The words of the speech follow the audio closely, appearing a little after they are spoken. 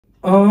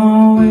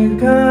Oh,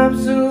 wake up,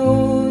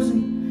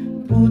 Susie,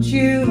 put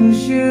your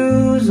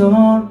shoes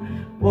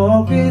on,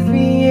 walk with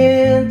me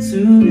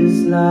into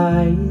this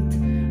light.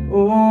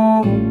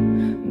 Oh,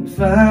 and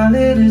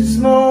finally this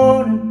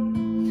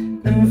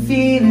morning, I'm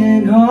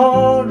feeling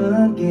whole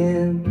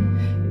again.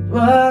 It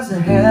was a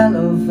hell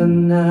of a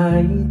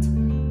night,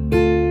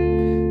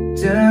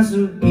 just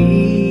to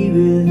be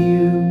with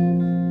you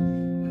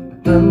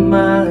by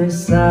my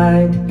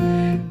side,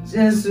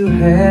 just to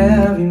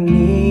have you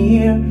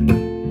near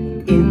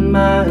in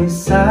my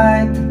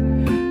sight,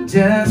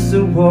 just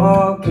to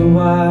walk a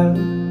while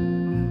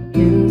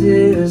in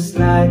this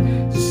light,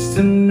 just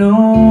to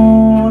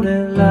know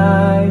that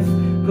life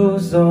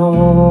goes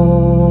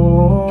on.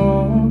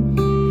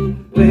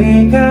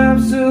 Wake up,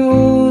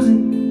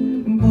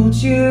 Susie,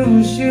 put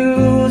your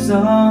shoes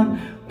on,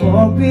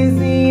 walk with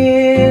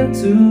me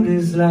into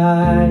this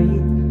light.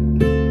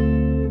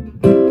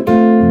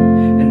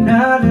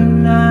 Another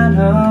night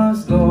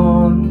has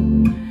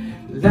gone,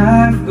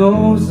 life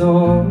goes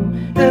on.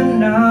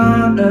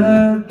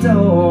 Another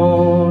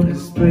dawn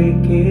is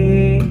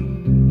breaking.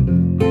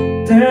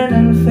 Turn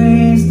and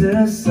face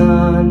the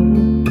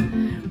sun.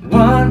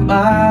 One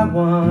by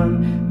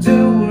one,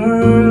 the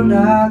world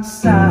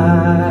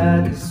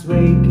outside is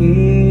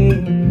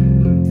waking.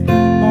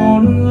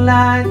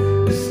 Moonlight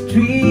is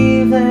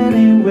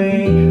driving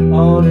away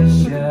all the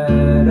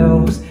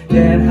shadows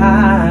that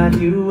hide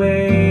you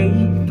away.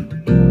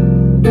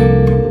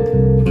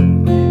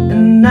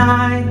 And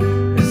night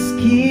is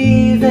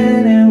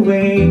giving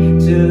away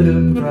to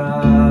the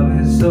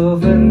promise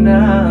of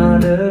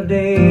another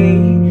day,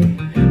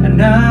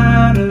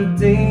 another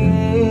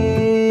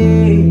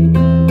day,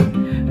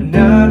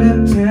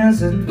 another chance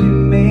that we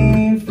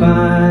may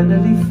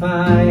finally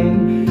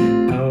find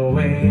our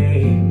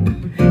way.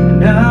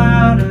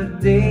 Another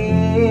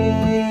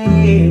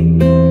day,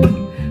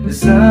 the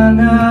sun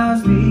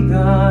has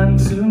begun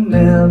to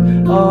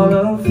melt all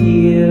of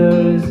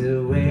years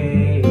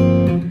away.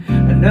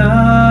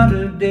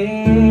 Another day,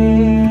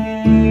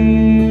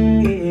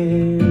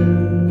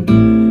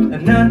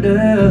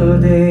 another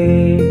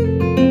day.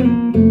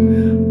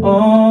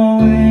 Oh,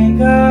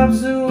 wake up,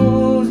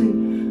 Susie,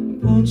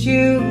 put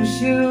your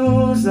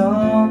shoes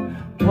on,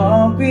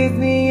 walk with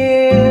me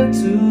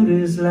into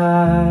this light.